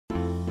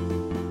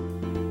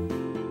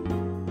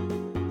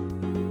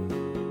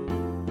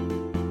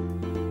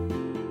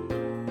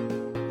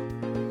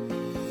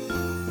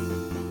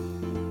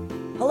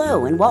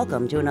Hello and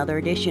welcome to another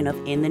edition of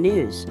In the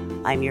News.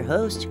 I'm your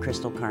host,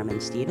 Crystal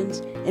Carmen Stevens,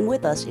 and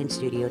with us in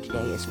studio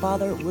today is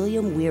Father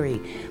William Weary.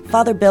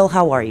 Father Bill,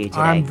 how are you today?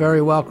 I'm very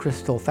well,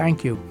 Crystal.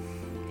 Thank you.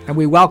 And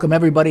we welcome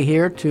everybody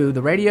here to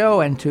the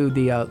radio and to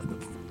the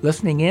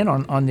listening in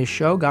on this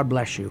show. God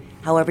bless you.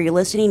 However you're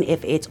listening,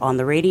 if it's on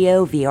the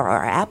radio, via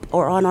our app,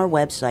 or on our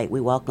website, we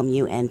welcome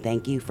you and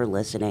thank you for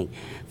listening.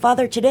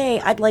 Father,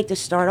 today I'd like to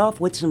start off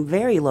with some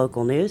very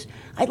local news.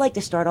 I'd like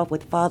to start off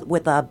with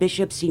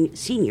Bishop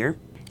Senior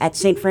at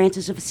St.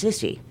 Francis of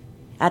Assisi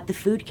at the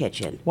Food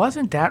Kitchen.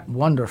 Wasn't that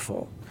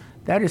wonderful?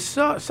 That is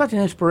such an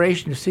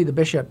inspiration to see the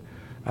bishop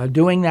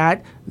doing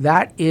that.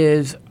 That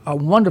is a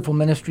wonderful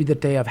ministry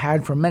that they have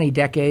had for many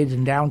decades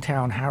in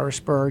downtown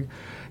Harrisburg.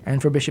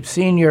 And for Bishop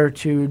Senior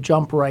to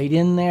jump right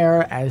in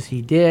there as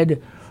he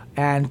did,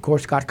 and of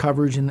course got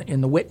coverage in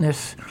the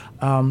Witness,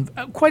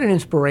 quite an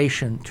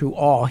inspiration to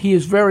all. He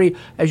is very,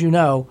 as you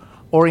know,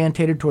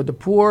 orientated toward the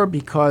poor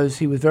because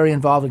he was very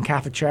involved in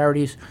Catholic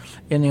Charities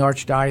in the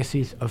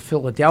Archdiocese of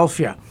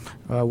Philadelphia,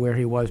 where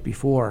he was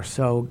before.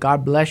 So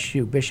God bless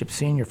you, Bishop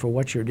Senior, for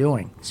what you're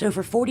doing. So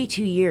for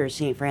 42 years,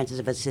 St. Francis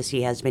of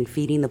Assisi has been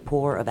feeding the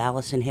poor of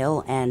Allison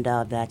Hill and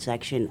that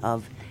section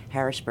of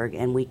Harrisburg,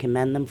 and we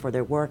commend them for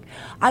their work.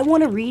 I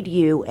want to read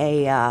you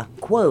a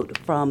quote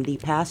from the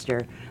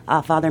pastor,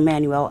 Father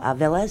Manuel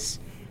Aviles,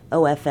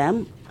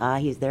 OFM.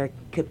 He's their,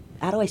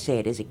 how do I say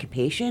it? Is it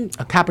Capuchin?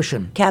 A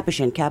Capuchin.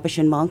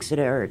 Capuchin monks that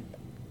are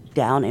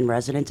down in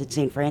residence at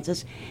St.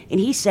 Francis. And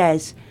he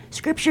says,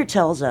 Scripture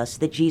tells us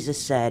that Jesus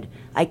said,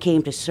 I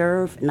came to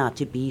serve, not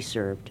to be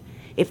served.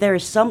 If there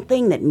is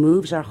something that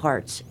moves our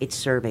hearts, it's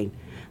serving.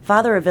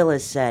 Father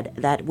Aviles said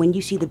that when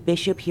you see the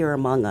bishop here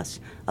among us,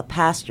 a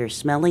pastor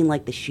smelling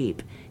like the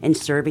sheep and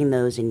serving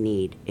those in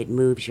need, it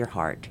moves your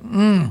heart.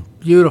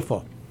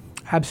 Beautiful.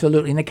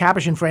 Absolutely. And the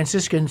Capuchin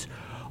Franciscans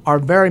are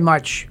very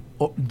much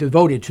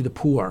devoted to the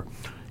poor,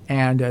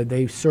 and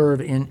they serve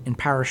in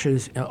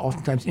parishes,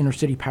 oftentimes inner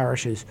city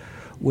parishes,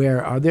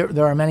 where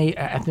there are many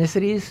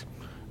ethnicities,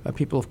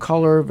 people of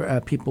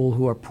color, people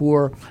who are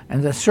poor,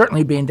 and that's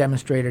certainly being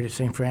demonstrated at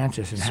St.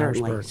 Francis in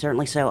Harrisburg.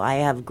 Certainly so. I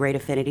have great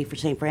affinity for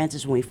St.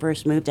 Francis. When we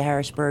first moved to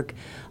Harrisburg,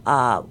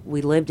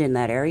 we lived in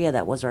that area.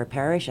 That was our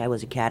parish. I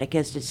was a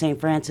catechist at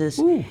St. Francis,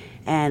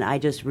 and I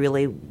just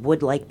really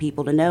would like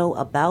people to know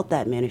about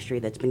that ministry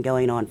that's been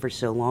going on for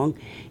so long.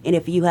 And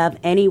if you have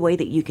any way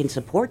that you can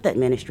support that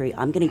ministry,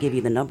 I'm going to give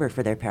you the number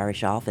for their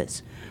parish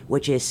office,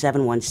 which is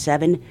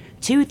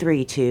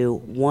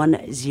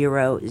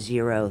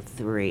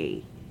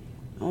 717-232-1003.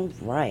 All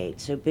right.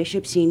 So,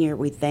 Bishop Senior,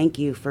 we thank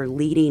you for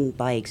leading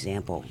by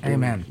example.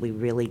 Amen. We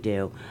really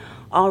do.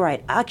 All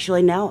right.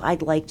 Actually, now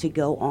I'd like to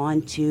go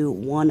on to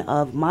one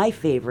of my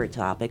favorite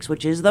topics,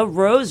 which is the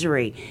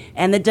Rosary.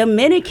 And the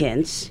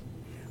Dominicans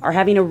are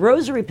having a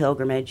Rosary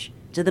pilgrimage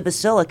to the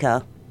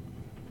Basilica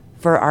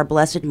for our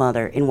Blessed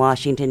Mother in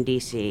Washington,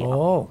 D.C.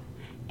 Oh.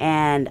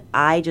 And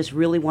I just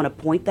really want to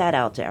point that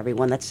out to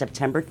everyone. That's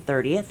September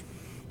 30th.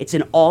 It's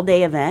an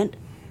all-day event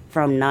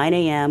from 9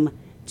 a.m.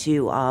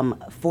 to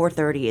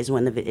 4:30 is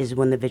when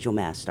the Vigil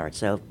Mass starts.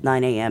 So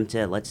 9 a.m.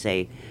 to, let's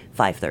say,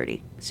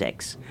 5:30,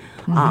 6.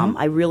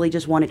 I really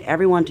just wanted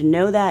everyone to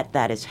know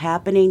that is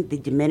happening. The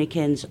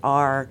Dominicans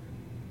are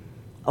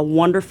a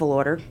wonderful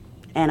order,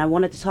 and I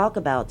wanted to talk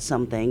about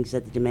some things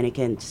that the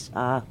Dominicans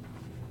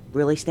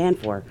really stand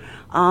for.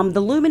 The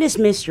Luminous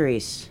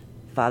Mysteries.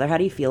 Father, how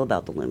do you feel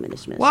about the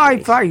Luminous Mysteries?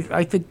 Well,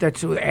 I think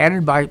that's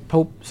added by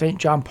Pope St.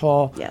 John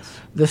Paul Yes.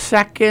 the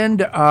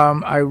Second.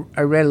 I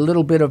read a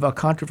little bit of a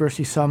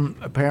controversy.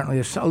 Apparently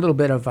there's a little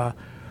bit of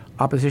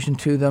opposition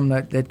to them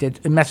that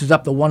it messes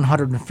up the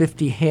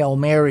 150 Hail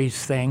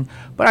Marys thing.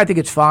 But I think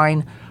it's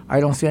fine. I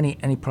don't see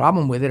any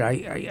problem with it.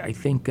 I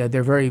think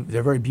they're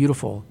very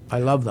beautiful. I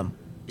love them.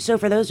 So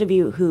for those of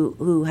you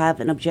who have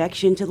an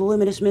objection to the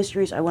Luminous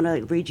Mysteries, I want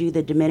to read you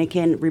the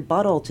Dominican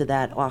rebuttal to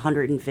that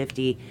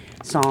 150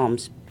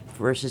 Psalms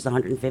versus the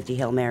 150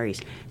 Hail Marys.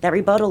 That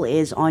rebuttal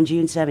is, on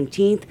June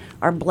 17th,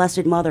 our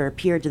Blessed Mother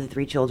appeared to the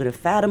three children of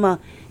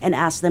Fatima and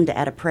asked them to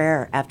add a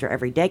prayer after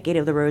every decade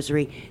of the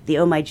Rosary, the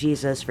O my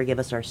Jesus, forgive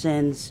us our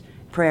sins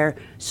prayer.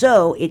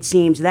 So it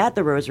seems that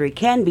the Rosary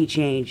can be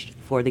changed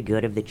for the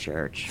good of the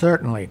Church.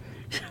 Certainly.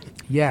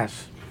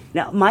 Yes.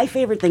 Now, my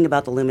favorite thing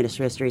about the Luminous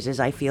Mysteries is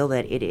I feel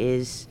that it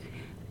is,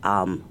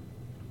 I'm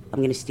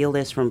going to steal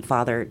this from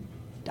Father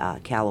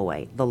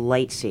Calloway, the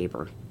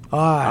lightsaber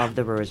of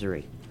the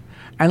Rosary.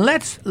 And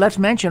let's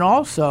mention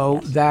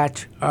also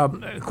that,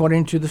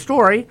 according to the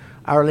story,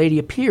 Our Lady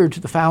appeared to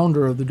the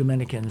founder of the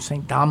Dominicans,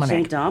 St.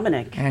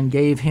 Dominic. And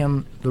gave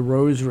him the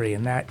Rosary,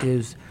 and that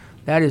is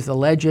the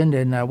legend,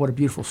 and what a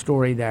beautiful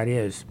story that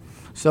is.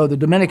 So the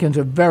Dominicans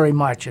are very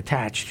much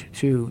attached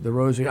to the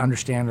Rosary,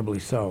 understandably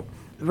so.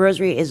 The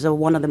Rosary is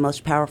one of the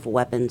most powerful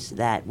weapons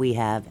that we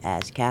have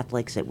as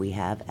Catholics, that we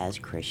have as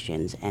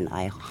Christians, and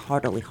I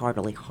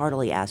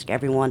heartily ask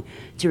everyone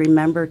to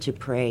remember to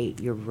pray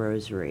your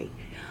Rosary.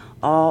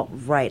 All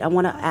right, I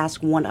want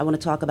to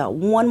talk about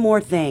one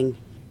more thing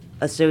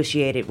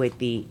associated with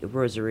the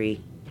Rosary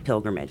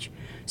pilgrimage.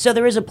 So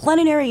there is a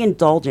plenary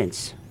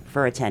indulgence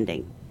for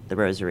attending. the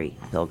Rosary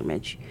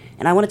pilgrimage.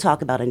 And I want to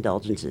talk about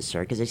indulgences,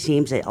 sir, because it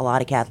seems that a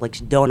lot of Catholics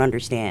don't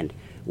understand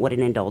what an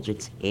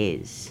indulgence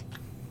is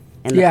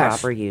and the Yes.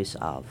 proper use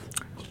of.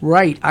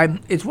 Right.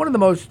 It's one of the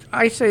most,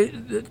 I say,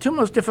 the two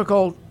most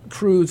difficult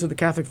truths of the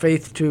Catholic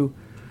faith to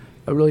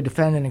really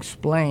defend and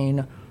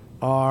explain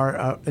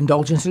are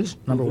indulgences,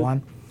 number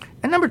one.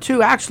 And number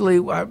two, actually,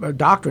 a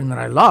doctrine that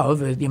I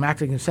love is the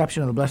Immaculate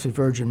Conception of the Blessed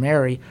Virgin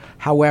Mary.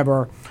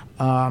 However,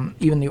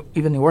 even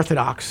the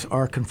Orthodox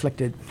are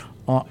conflicted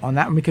on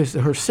that one because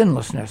of her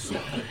sinlessness.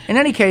 In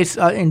any case,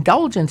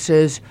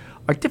 indulgences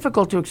are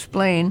difficult to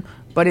explain,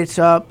 but it's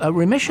a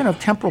remission of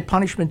temporal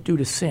punishment due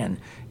to sin.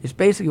 Is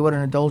basically what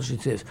an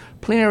indulgence is.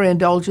 Plenary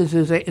indulgence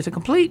is a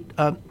complete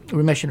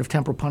remission of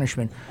temporal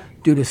punishment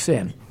due to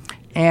sin,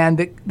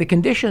 and the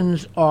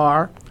conditions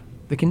are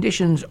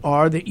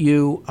that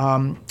you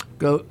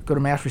go to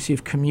Mass,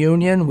 receive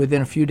communion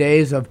within a few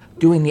days of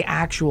doing the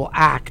actual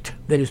act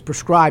that is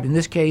prescribed. In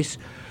this case,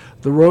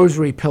 the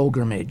Rosary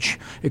pilgrimage.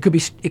 It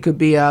could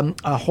be a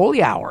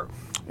holy hour.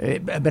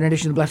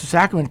 Benediction of the Blessed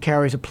Sacrament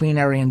carries a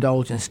plenary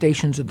indulgence.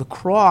 Stations of the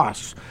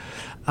Cross,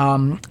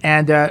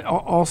 and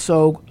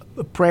also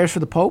prayers for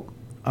the Pope.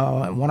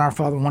 One Our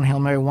Father, one Hail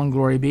Mary, one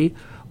Glory Be.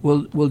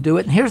 Will do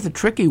it. And here's the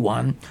tricky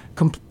one: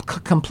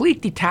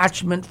 complete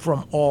detachment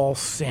from all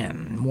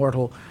sin,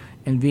 mortal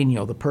and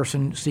venial. The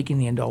person seeking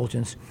the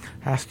indulgence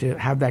has to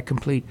have that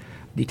complete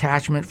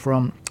detachment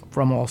from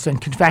all sin.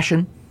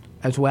 Confession,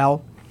 as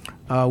well,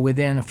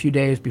 within a few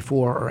days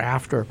before or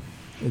after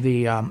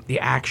the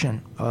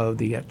action of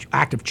the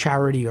act of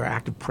charity or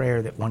act of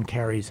prayer that one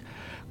carries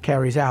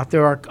out.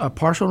 There are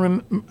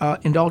partial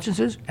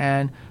indulgences,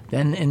 and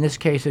then in this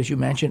case, as you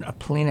mentioned, a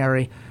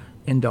plenary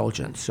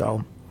indulgence.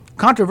 So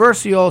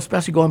controversial,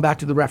 especially going back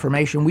to the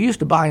Reformation. We used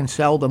to buy and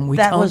sell them.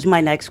 That was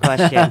my next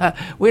question.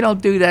 We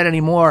don't do that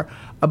anymore,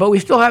 but we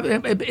still have.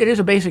 It is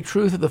a basic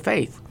truth of the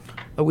faith.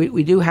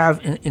 We do have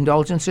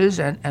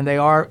indulgences, and they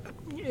are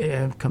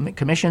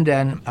commissioned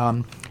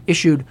and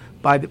issued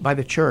by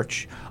the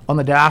Church on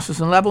the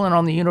diocesan level and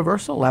on the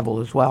universal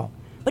level as well.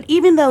 But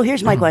even though,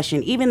 here's my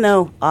question, even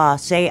though,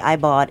 say I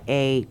bought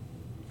a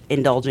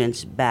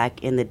indulgence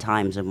back in the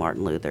times of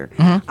Martin Luther,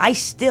 I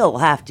still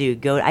have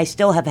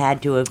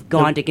had to have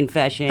gone to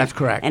confession. That's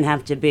correct. And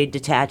have to be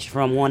detached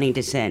from wanting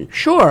to sin.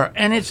 Sure,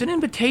 and it's an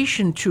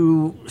invitation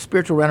to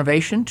spiritual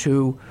renovation,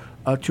 to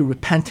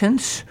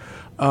repentance,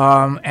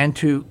 and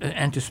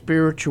to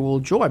spiritual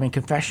joy. I mean,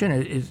 confession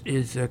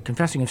is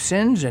confessing of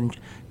sins and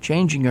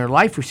changing your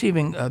life,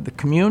 receiving the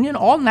communion,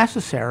 all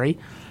necessary,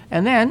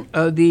 and then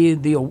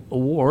the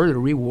award, or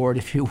reward,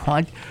 if you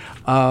want,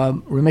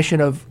 remission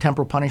of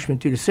temporal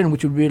punishment due to sin,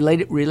 which would be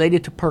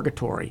related to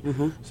purgatory.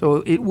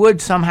 So it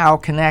would somehow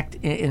connect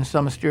in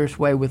some mysterious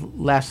way with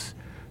less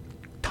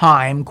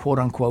time, quote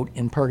unquote,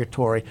 in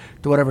purgatory,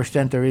 to whatever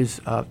extent there is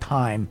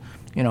time,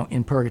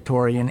 in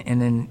purgatory and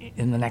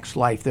in the next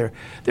life. There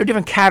are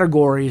different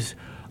categories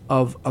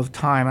of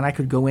time, and I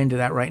could go into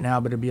that right now,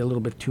 but it'd be a little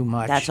bit too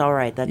much. That's all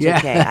right. That's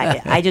okay.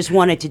 I just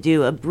wanted to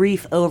do a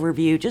brief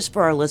overview just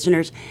for our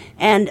listeners,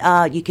 and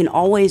you can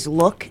always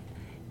look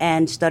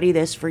and study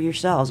this for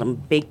yourselves. I'm a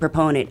big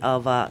proponent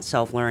of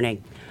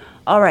self-learning.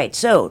 All right,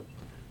 so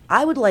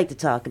I would like to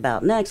talk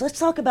about next. Let's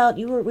talk about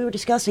we were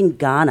discussing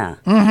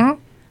Ghana.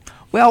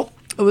 Well,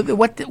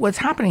 what's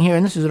happening here,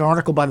 and this is an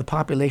article by the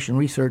Population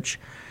Research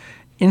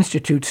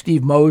Institute.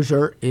 Steve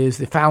Moser is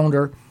the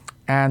founder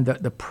and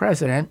the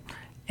president,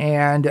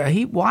 and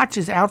he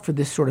watches out for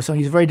this sort of stuff.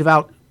 He's a very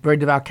devout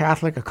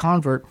Catholic, a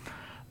convert,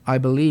 I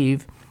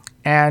believe.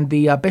 And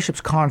the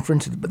Bishops'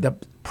 Conference, the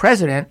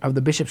president of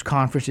the Bishops'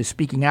 Conference is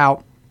speaking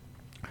out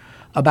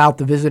about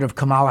the visit of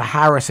Kamala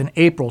Harris in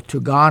April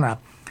to Ghana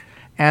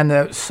and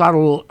the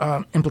subtle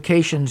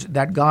implications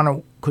that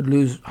Ghana could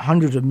lose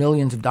hundreds of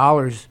millions of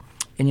dollars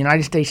in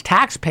United States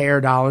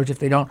taxpayer dollars if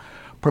they don't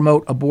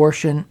promote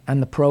abortion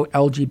and the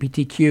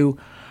pro-LGBTQ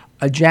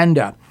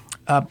agenda.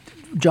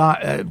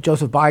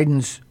 Joseph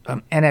Biden's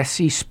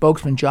NSC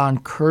spokesman John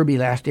Kirby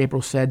last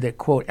April said that,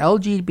 quote,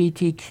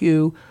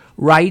 LGBTQ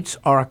rights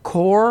are a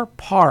core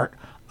part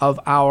of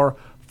our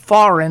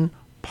foreign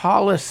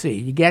policy.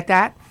 You get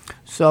that?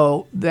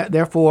 So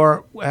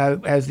therefore,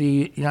 as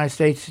the United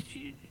States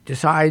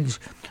decides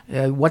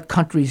what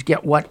countries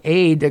get what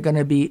aid, they're going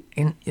to be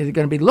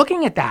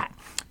looking at that,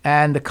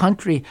 and the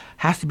country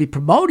has to be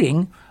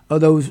promoting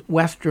those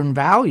Western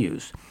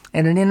values.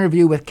 In an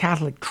interview with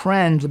Catholic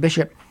Trends, the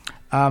Bishop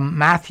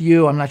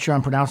Matthew, I'm not sure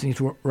I'm pronouncing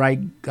this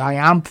right,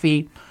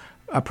 Gayamfi,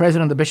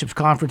 president of the Bishops'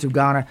 Conference of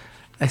Ghana,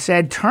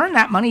 said, turn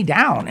that money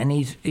down. And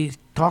he's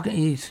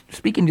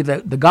speaking to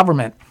the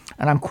government,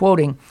 and I'm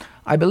quoting,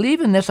 I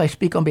believe in this, I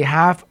speak on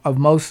behalf of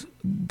most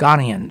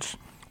Ghanaians.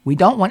 We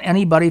don't want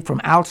anybody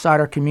from outside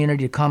our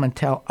community to come and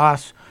tell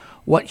us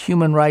what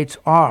human rights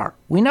are.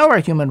 We know our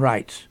human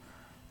rights.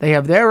 They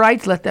have their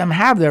rights, let them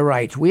have their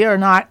rights. We are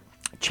not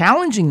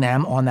challenging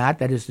them on that,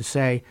 that is to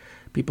say,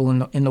 people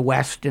in the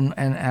West and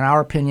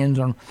our opinions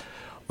on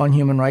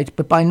human rights.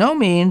 But by no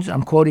means,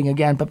 I'm quoting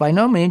again, but by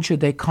no means should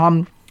they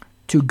come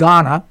to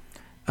Ghana,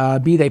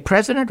 be they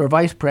president or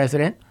vice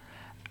president,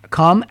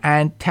 come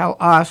and tell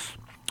us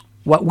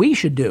what we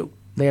should do.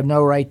 They have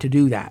no right to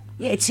do that.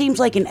 Yeah, it seems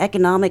like an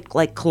economic,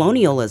 like,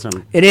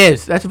 colonialism. It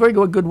is. That's a very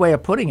good way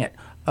of putting it.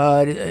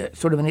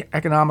 Sort of an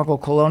economical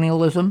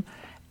colonialism.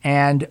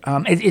 And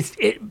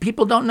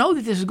people don't know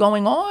that this is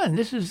going on.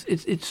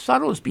 It's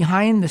subtle. It's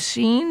behind the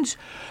scenes.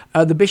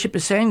 The bishop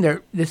is saying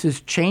this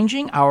is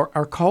changing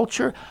our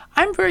culture.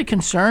 I'm very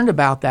concerned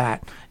about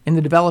that in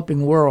the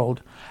developing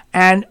world.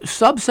 And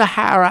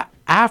sub-Saharan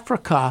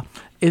Africa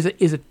is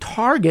a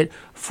target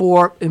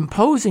for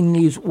imposing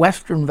these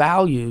Western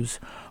values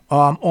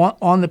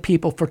on the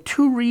people for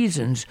two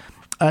reasons.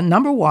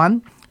 Number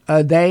one,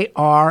 they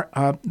are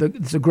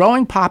there's a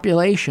growing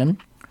population.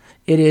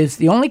 It is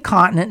the only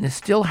continent that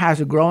still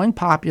has a growing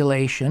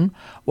population,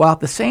 while at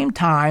the same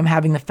time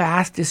having the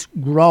fastest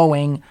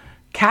growing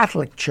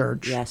Catholic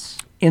Church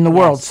in the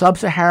world,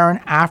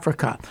 sub-Saharan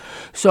Africa.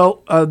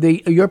 So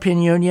the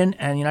European Union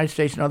and the United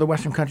States and other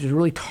Western countries are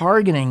really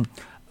targeting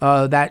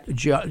that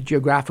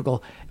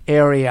geographical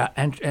area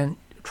and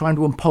trying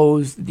to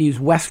impose these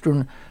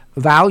Western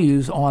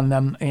values on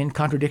them in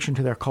contradiction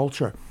to their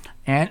culture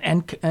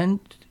and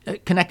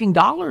connecting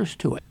dollars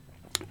to it.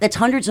 That's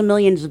hundreds of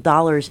millions of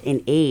dollars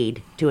in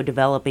aid to a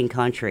developing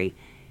country.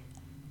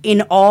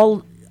 In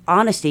all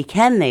honesty,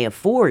 can they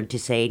afford to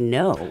say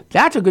no?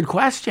 That's a good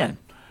question.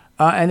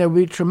 And there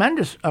will be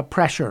tremendous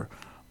pressure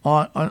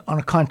on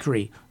a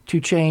country to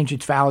change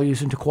its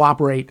values and to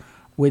cooperate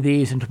with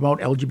these and to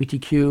promote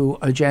LGBTQ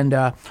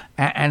agenda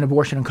and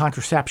abortion and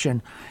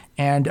contraception.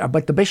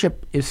 But the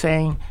bishop is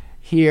saying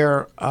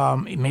here,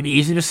 it may be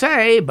easy to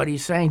say, but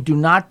he's saying do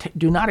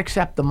not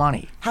accept the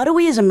money. How do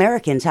we as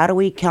Americans, who do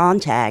we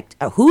contact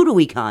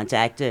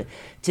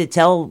to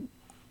tell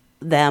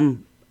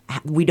them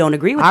we don't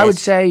agree with this? I would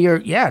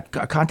say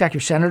contact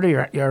your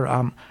senator, your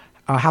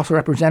House of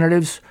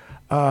Representatives,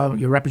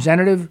 your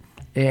representative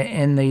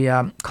in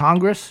the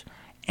Congress,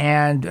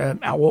 and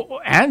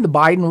the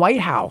Biden White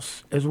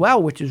House as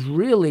well, which is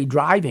really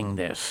driving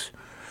this.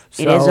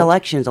 So, it is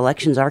elections.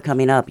 Elections are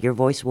coming up. Your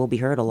voice will be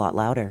heard a lot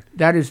louder.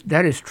 That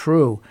is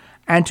true.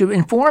 And to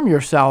inform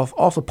yourself,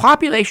 also,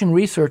 Population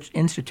Research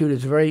Institute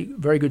is a very,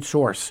 very good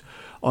source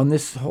on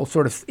this whole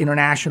sort of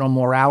international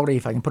morality,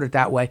 if I can put it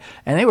that way.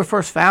 And they were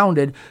first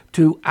founded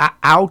to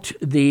out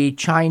the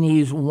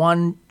Chinese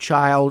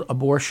one-child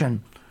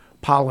abortion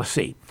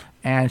policy.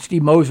 And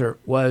Steve Moser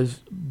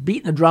was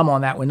beating the drum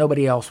on that when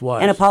nobody else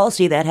was. And a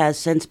policy that has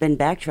since been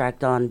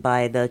backtracked on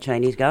by the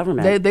Chinese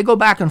government. They go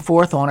back and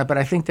forth on it, but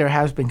I think there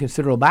has been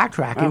considerable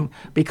backtracking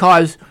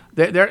because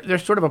they're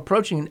sort of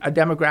approaching a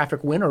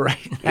demographic winner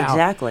right now.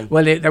 Exactly.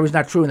 Well, that was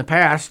not true in the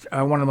past.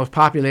 One of the most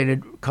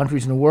populated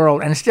countries in the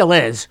world, and it still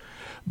is.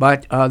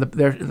 But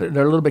they're a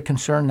little bit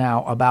concerned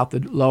now about the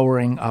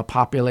lowering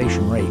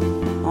population rate.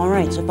 All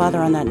right. So, Father,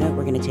 on that note,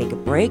 we're going to take a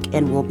break,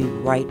 and we'll be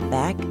right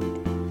back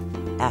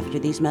after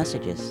these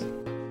messages.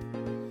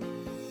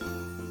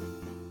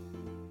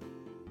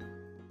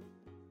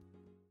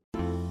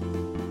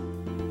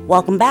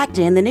 Welcome back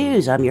to In the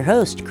News. I'm your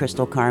host,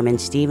 Crystal Carmen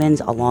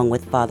Stevens, along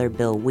with Father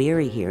Bill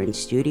Weary here in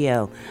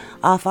studio.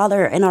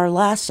 Father, in our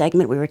last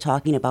segment, we were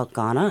talking about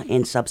Ghana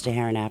in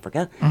sub-Saharan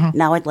Africa. Mm-hmm.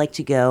 Now I'd like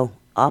to go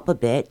up a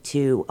bit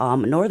to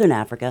northern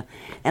Africa,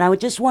 and I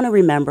would just want to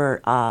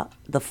remember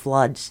the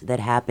floods that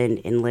happened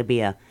in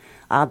Libya.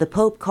 The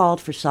Pope called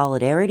for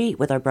solidarity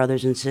with our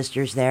brothers and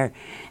sisters there,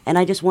 and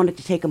I just wanted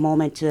to take a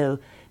moment to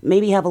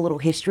maybe have a little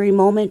history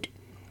moment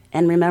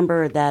and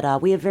remember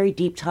that we have very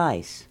deep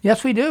ties.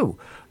 Yes, we do.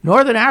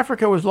 Northern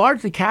Africa was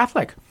largely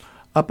Catholic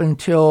up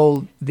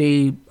until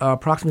the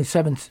approximately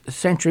 7th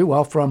century,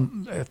 well,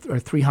 from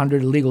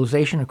 300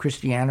 legalization of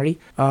Christianity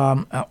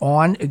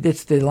on.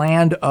 It's the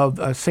land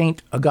of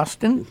St.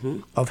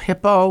 Augustine, of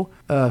Hippo,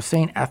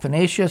 St.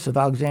 Athanasius of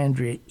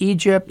Alexandria,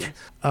 Egypt,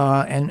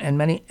 and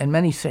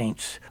many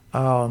saints.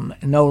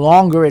 No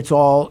longer it's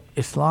all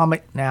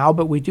Islamic now,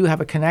 but we do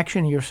have a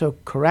connection. You're so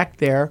correct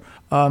there.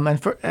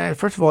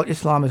 First of all,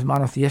 Islam is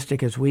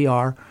monotheistic as we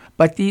are.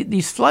 But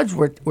these floods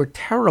were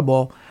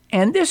terrible.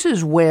 And this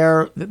is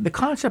where the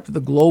concept of the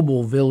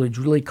global village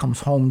really comes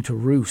home to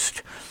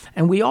roost.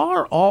 And we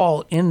are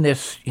all in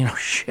this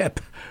ship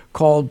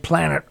called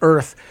planet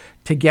Earth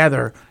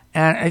together.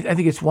 And I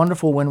think it's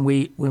wonderful when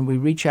we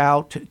reach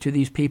out to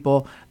these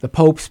people. The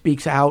Pope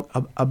speaks out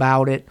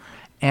about it,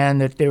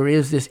 and that there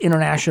is this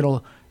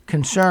international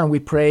concern. We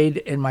prayed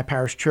in my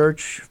parish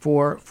church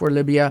for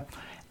Libya,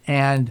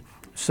 and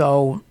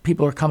so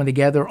people are coming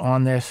together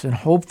on this, and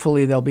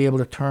hopefully they'll be able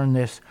to turn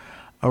this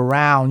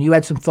around. You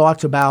had some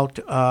thoughts about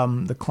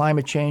the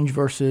climate change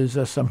versus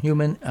some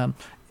human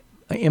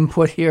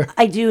input here.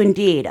 I do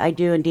indeed.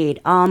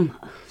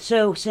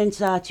 So since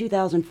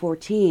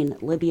 2014,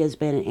 Libya's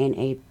been in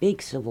a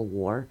big civil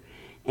war,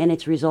 and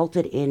it's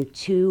resulted in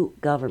two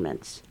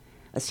governments.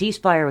 A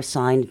ceasefire was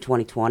signed in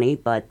 2020,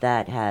 but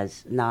that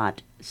has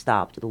not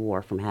stopped the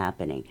war from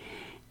happening.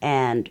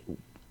 And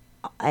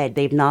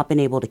they've not been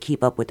able to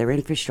keep up with their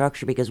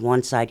infrastructure because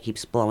one side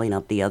keeps blowing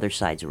up the other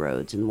side's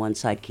roads and one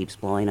side keeps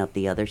blowing up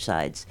the other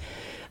side's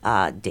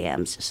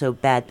dams. So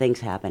bad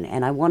things happen.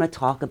 And I want to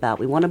talk about,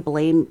 we want to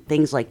blame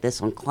things like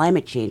this on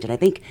climate change. And I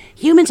think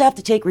humans have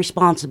to take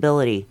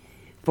responsibility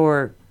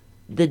for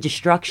the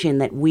destruction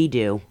that we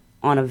do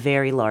on a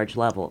very large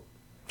level.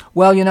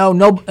 Well,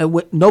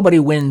 nobody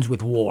wins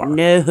with war.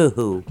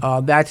 No.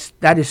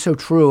 That is so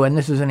true, and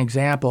this is an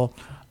example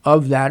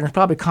of that. And it's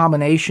probably a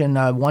combination,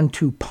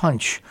 1-2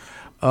 punch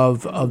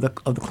of the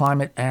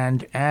climate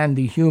and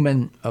the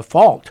human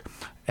fault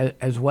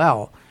as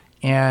well.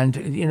 And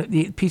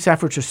the peace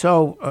efforts are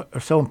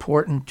so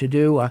important to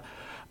do.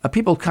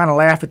 People kind of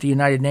laugh at the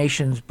United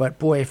Nations, but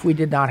boy, if we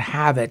did not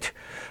have it,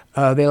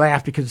 they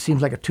laugh because it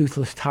seems like a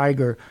toothless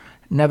tiger.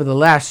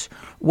 Nevertheless,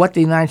 what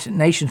the United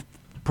Nations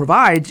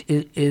provides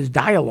is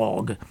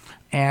dialogue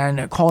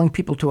and calling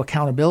people to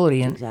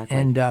accountability,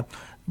 and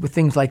with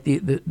things like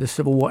the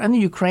Civil War and the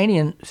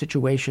Ukrainian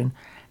situation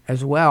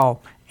as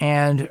well.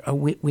 And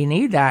we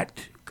need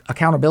that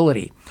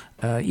accountability,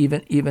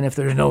 even if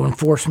there's no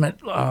enforcement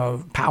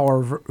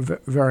power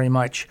very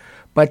much.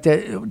 But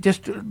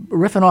just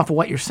riffing off of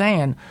what you're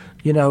saying,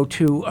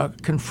 to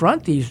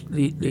confront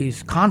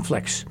these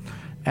conflicts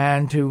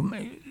and to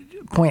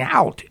point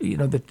out,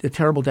 the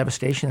terrible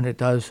devastation that it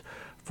does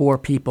for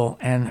people,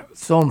 and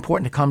so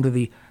important to come to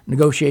the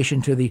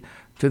negotiation, to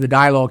the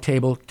dialogue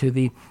table, to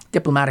the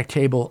diplomatic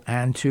table,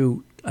 and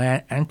to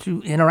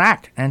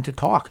interact and to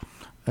talk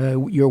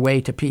your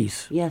way to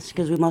peace. Yes,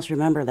 because we must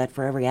remember that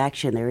for every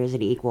action there is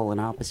an equal and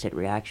opposite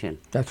reaction.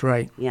 That's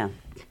right. Yeah.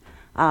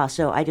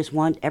 So I just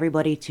want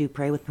everybody to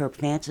pray with Pope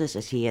Francis,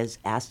 as he has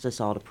asked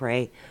us all to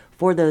pray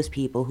for those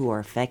people who are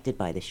affected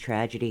by this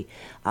tragedy.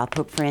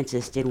 Pope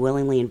Francis did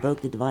willingly invoke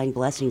the divine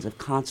blessings of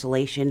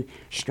consolation,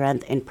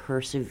 strength, and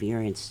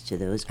perseverance to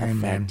those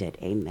affected.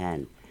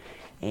 Amen.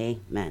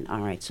 Amen.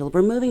 All right, so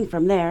we're moving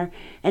from there,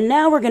 and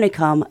now we're going to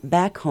come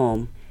back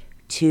home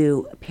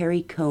to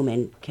Perry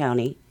Como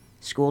County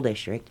School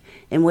District,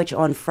 in which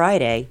on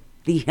Friday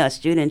the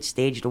students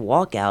staged a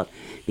walkout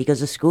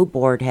because the school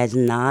board has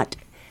not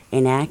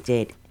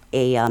enacted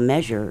a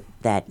measure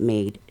that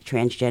made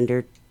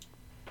transgender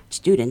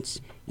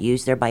students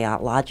use their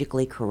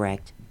biologically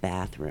correct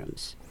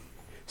bathrooms.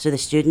 So the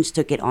students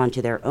took it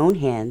onto their own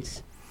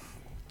hands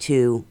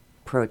to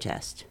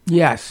protest.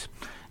 Yes,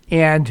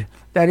 and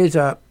that is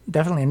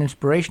definitely an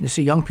inspiration to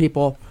see young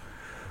people,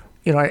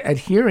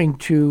 adhering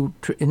to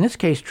in this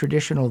case,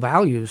 traditional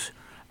values.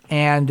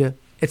 And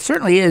it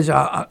certainly is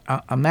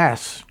a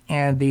mess,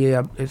 and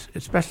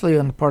especially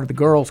on the part of the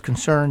girls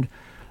concerned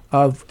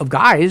of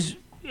guys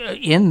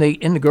in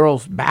the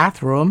girls'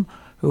 bathroom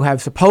who have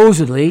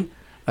supposedly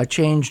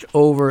changed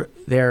over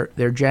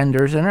their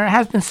genders, and there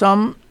have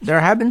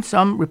been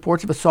some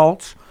reports of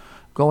assaults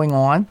going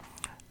on,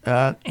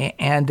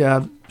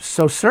 and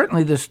so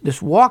certainly this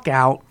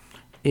walkout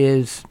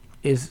is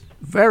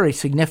very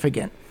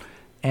significant,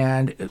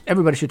 and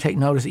everybody should take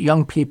notice that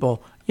young people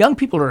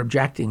are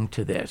objecting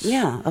to this.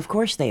 Yeah, of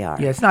course they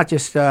are. Yeah, it's not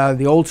just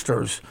the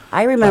oldsters.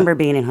 I remember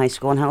being in high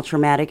school and how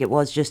traumatic it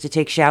was just to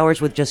take showers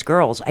with just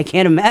girls. I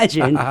can't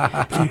imagine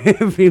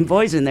being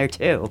boys in there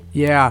too.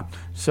 Yeah,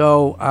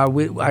 so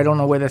I don't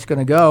know where that's going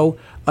to go.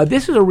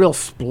 This is a real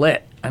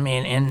split. I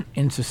mean,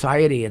 in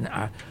society, and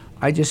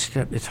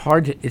it's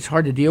hard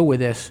to deal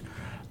with this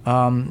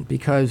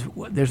because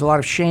there's a lot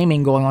of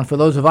shaming going on for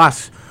those of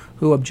us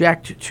who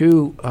object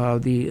to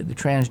the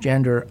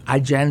transgender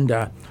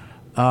agenda.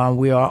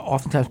 We are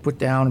oftentimes put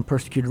down and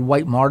persecuted.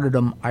 White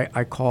martyrdom,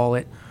 I call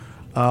it.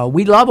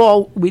 We love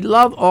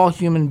all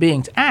human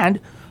beings,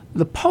 and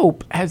the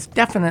Pope has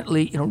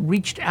definitely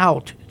reached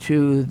out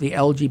to the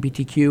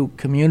LGBTQ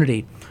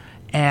community,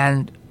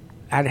 and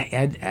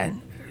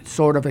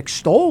sort of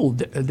extolled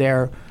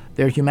their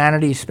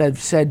humanity.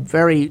 Said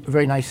very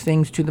very nice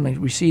things to them and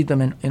received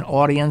them in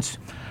audience.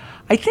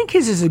 I think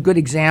his is a good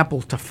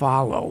example to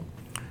follow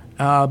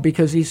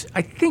because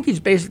I think he's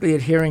basically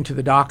adhering to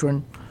the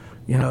doctrine.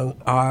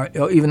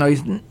 Even though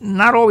he's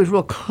not always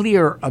real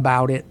clear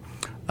about it,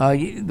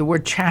 the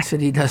word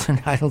chastity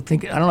doesn't. I don't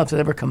know if it's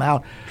ever come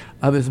out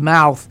of his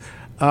mouth.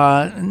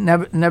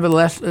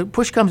 Nevertheless,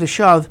 push comes to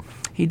shove,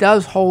 he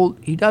does hold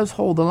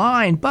the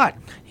line, but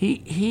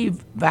he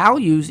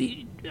values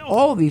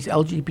all of these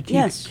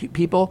LGBT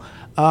people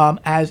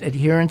as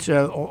adherents,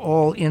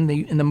 all in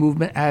the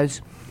movement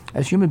as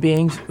human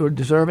beings who are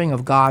deserving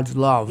of God's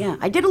love. Yeah,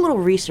 I did a little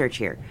research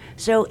here.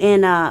 So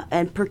in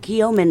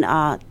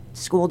Perkiomen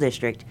School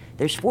District,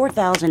 there's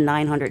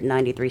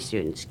 4,993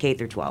 students, K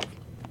through 12.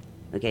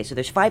 Okay, so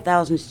there's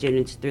 5,000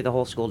 students through the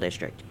whole school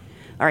district.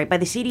 All right, by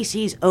the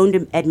CDC's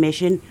own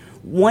admission,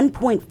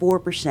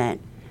 1.4%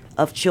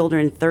 of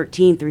children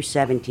 13 through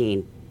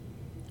 17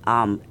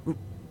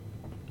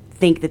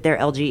 think that they're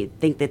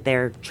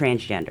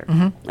transgender.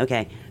 Mm-hmm.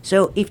 Okay,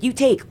 so if you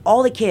take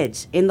all the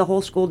kids in the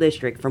whole school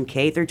district from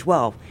K through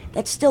 12,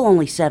 that's still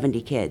only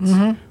 70 kids.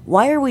 Mm-hmm.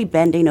 Why are we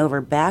bending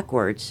over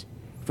backwards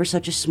for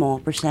such a small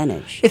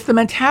percentage? It's the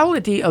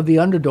mentality of the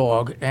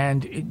underdog,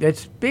 and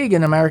that's big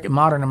in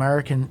modern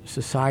American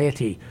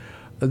society.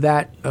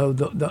 that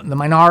the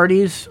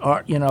minorities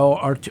are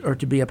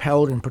to be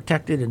upheld and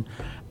protected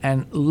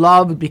and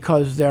loved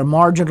because they're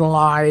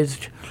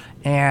marginalized,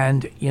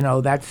 and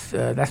that's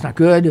not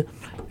good,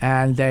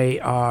 and they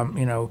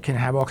can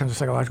have all kinds of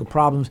psychological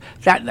problems.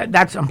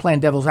 That's I'm playing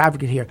devil's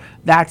advocate here.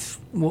 That's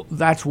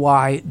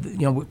why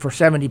for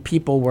 70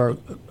 people were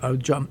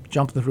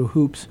jumping through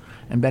hoops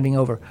and bending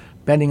over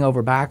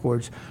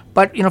backwards.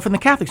 But from the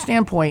Catholic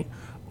standpoint,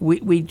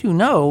 we do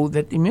know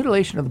that the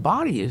mutilation of the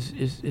body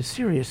is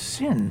serious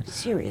sin.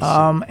 Serious.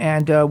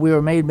 And we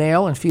were made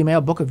male and female,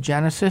 Book of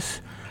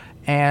Genesis,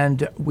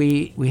 and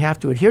we have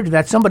to adhere to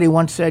that. Somebody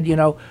once said,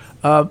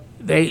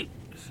 the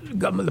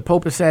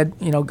Pope has said,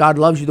 God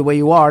loves you the way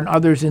you are, and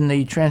others in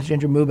the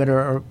transgender movement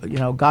are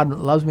God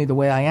loves me the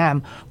way I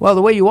am. Well,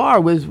 the way you are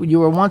was you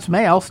were once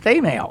male, stay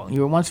male.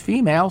 You were once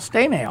female,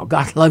 stay male.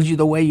 God loves you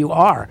the way you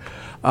are,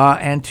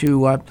 and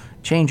to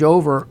change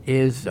over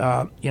is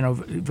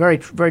very,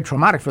 very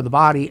traumatic for the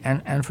body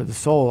and for the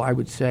soul, I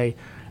would say,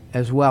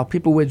 as well.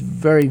 People would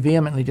very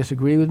vehemently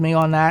disagree with me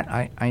on that.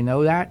 I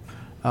know that.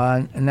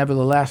 And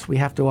nevertheless, we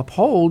have to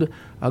uphold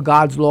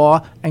God's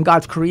law and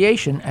God's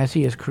creation as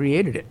He has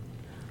created it.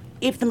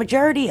 If the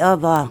majority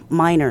of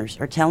minors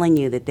are telling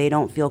you that they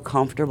don't feel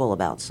comfortable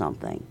about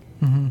something,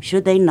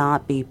 should they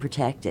not be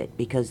protected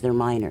because they're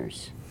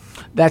minors?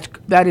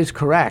 That is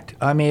correct.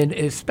 I mean,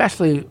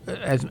 especially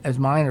as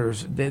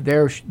minors,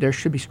 there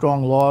should be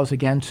strong laws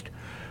against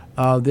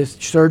this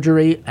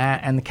surgery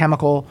and the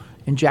chemical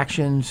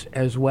injections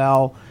as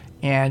well.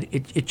 And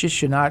it just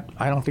should not.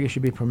 I don't think it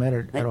should be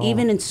permitted at all.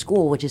 Even in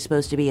school, which is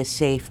supposed to be a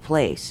safe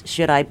place,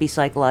 should I be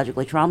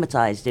psychologically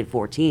traumatized at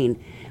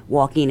 14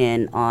 walking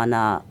in on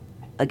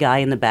a guy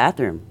in the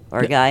bathroom or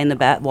a guy in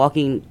the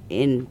walking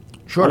in?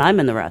 Sure. When I'm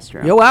in the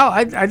restroom. Yeah, well,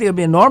 I think it'd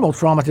be a normal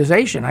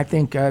traumatization. I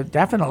think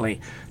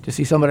definitely to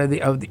see somebody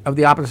of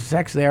the opposite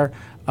sex there,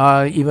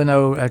 even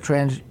though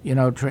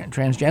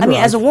transgender. I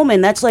mean, as a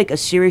woman, that's like a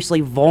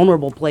seriously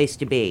vulnerable place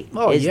to be.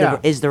 Oh, is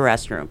the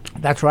restroom.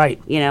 That's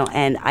right.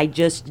 And I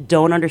just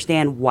don't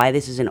understand why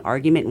this is an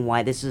argument and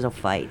why this is a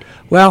fight.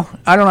 Well,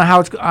 I don't know how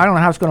it's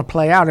going to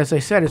play out. As I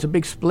said, it's a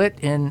big split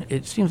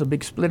it seems a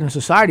big split in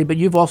society. But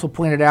you've also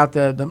pointed out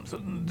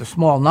the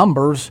small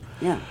numbers.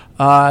 Yeah.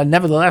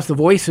 Nevertheless, the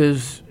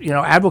voices,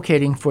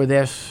 advocating for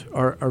this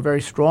are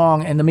very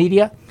strong, and the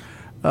media,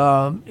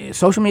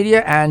 social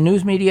media and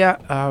news media,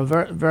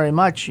 very, very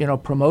much,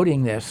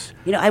 promoting this.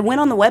 I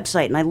went on the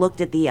website and I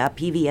looked at the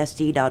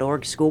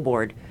pvsd.org school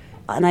board,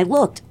 and I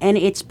looked, and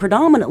it's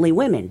predominantly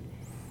women,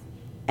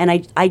 and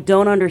I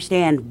don't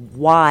understand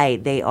why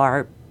they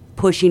are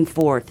pushing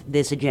forth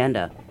this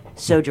agenda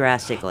so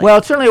drastically. Well,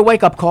 it's certainly a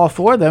wake-up call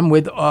for them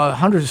with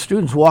hundreds of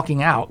students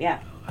walking out. Yeah.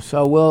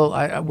 So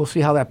we'll see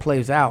how that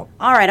plays out.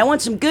 All right, I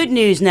want some good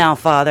news now,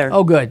 Father.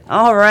 Oh, good.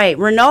 All right,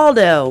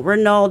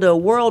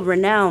 Ronaldo,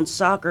 world-renowned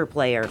soccer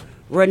player,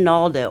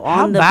 Ronaldo.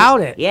 How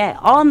about it? Yeah,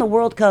 on the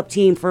World Cup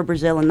team for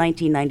Brazil in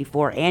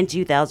 1994 and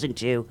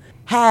 2002,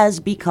 has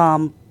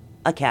become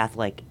a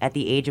Catholic at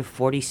the age of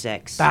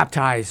 46.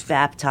 Baptized.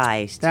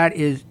 That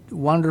is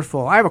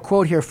wonderful. I have a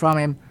quote here from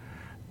him,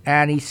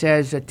 and he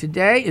says that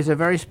today is a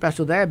very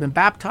special day. I've been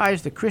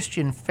baptized. The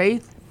Christian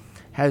faith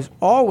has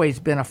always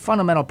been a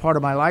fundamental part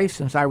of my life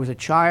since I was a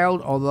child.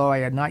 Although I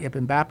had not yet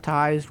been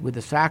baptized with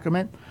the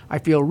sacrament, I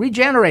feel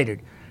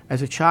regenerated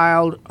as a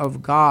child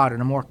of God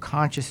in a more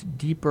conscious,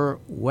 deeper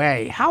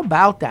way. How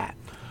about that?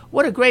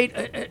 What a great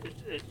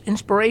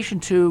inspiration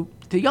to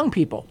young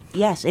people.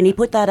 Yes, and he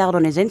put that out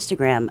on his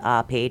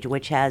Instagram page,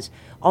 which has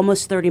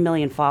almost 30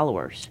 million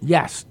followers.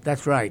 Yes,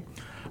 that's right.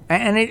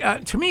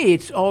 And to me,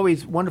 it's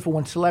always wonderful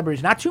when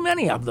celebrities, not too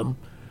many of them,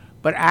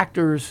 but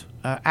actors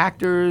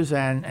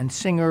and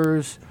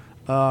singers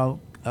come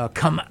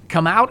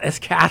out as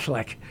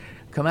Catholic,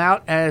 come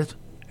out as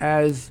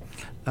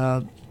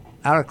out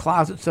of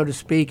closet, so to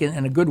speak,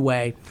 in a good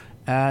way.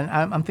 And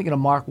I'm thinking of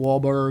Mark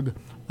Wahlberg,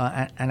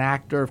 an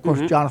actor, of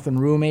course, Jonathan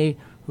Rumi,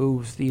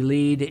 who's the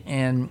lead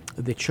in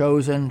The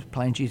Chosen,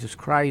 playing Jesus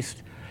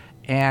Christ,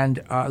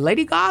 and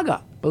Lady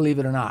Gaga, believe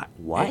it or not.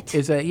 What?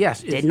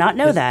 Did not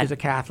know that. Is a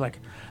Catholic,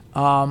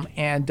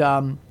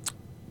 and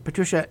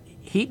Patricia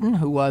Heaton,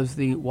 who was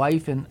the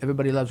wife in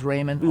Everybody Loves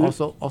Raymond,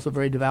 also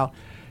very devout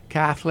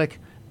Catholic.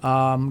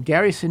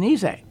 Gary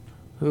Sinise,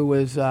 who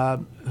was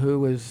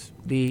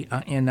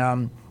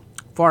in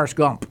Forrest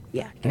Gump.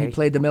 Yeah, and he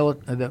played the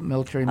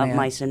military man of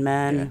Mice and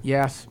Men.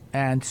 Yes,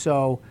 and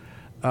so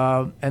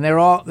and they're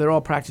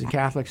all practicing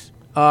Catholics.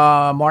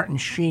 Martin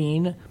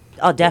Sheen.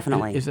 Oh,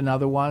 definitely is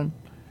another one,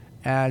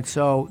 and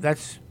so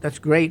that's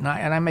great. And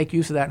I make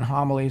use of that in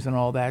homilies and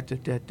all that.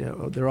 That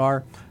there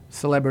are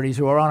celebrities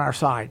who are on our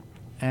side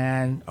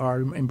and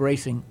are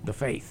embracing the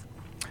faith.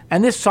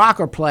 And this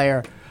soccer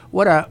player,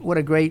 what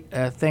a great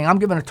thing. I'm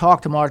giving a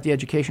talk tomorrow at the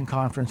education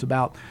conference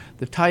about,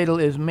 the title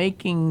is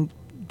Making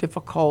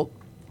Difficult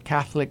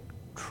Catholic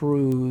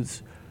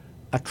Truths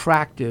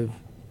Attractive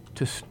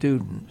to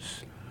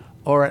Students,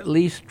 or at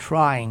least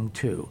trying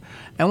to.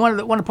 And one of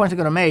the points I'm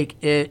going to make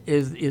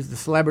is the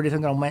celebrities.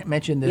 I'm going to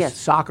mention this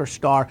soccer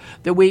star,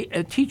 that we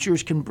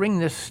teachers can bring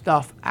this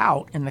stuff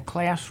out in the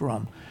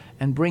classroom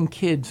and bring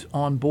kids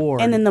on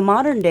board. And then the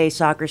modern day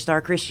soccer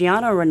star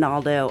Cristiano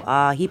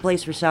Ronaldo, he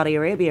plays for Saudi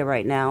Arabia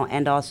right now,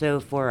 and also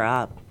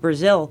for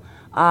Brazil.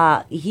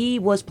 He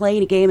was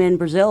playing a game in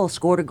Brazil,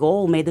 scored a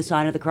goal, made the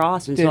sign of the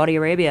cross in Saudi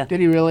Arabia.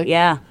 Did he really?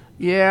 Yeah.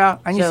 Yeah,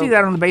 and you So- see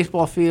that on the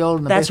baseball field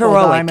and the That's baseball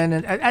heroic. diamond,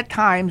 and at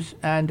times,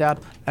 and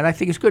I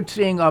think it's good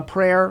seeing a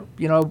prayer,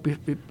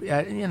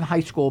 in high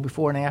school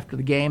before and after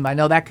the game. I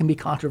know that can be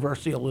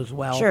controversial as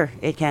well. Sure,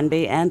 it can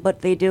be,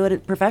 but they do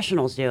it.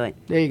 Professionals do it.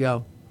 There you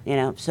go.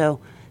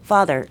 So,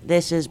 Father,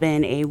 this has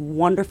been a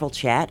wonderful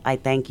chat. I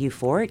thank you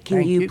for it. Can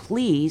Thank you.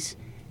 please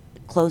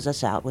close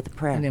us out with a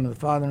prayer? In the name of the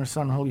Father, and the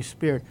Son, and the Holy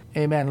Spirit.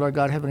 Amen. Lord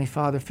God, Heavenly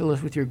Father, fill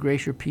us with your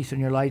grace, your peace, and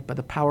your light. By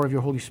the power of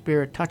your Holy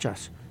Spirit, touch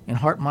us in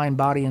heart, mind,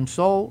 body, and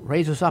soul.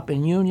 Raise us up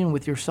in union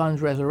with your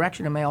Son's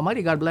resurrection. And may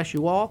Almighty God bless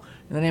you all.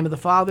 In the name of the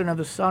Father, and of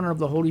the Son, and of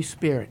the Holy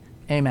Spirit.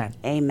 Amen.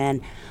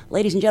 Amen.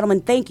 Ladies and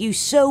gentlemen, thank you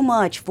so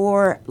much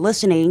for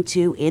listening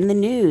to In the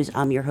News.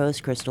 I'm your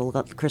host,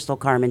 Crystal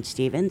Carmen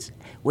Stevens,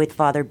 with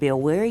Father Bill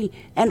Weary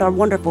and our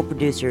wonderful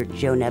producer,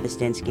 Joe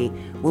Nevistinsky.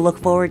 We'll look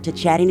forward to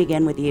chatting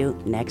again with you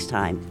next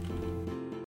time.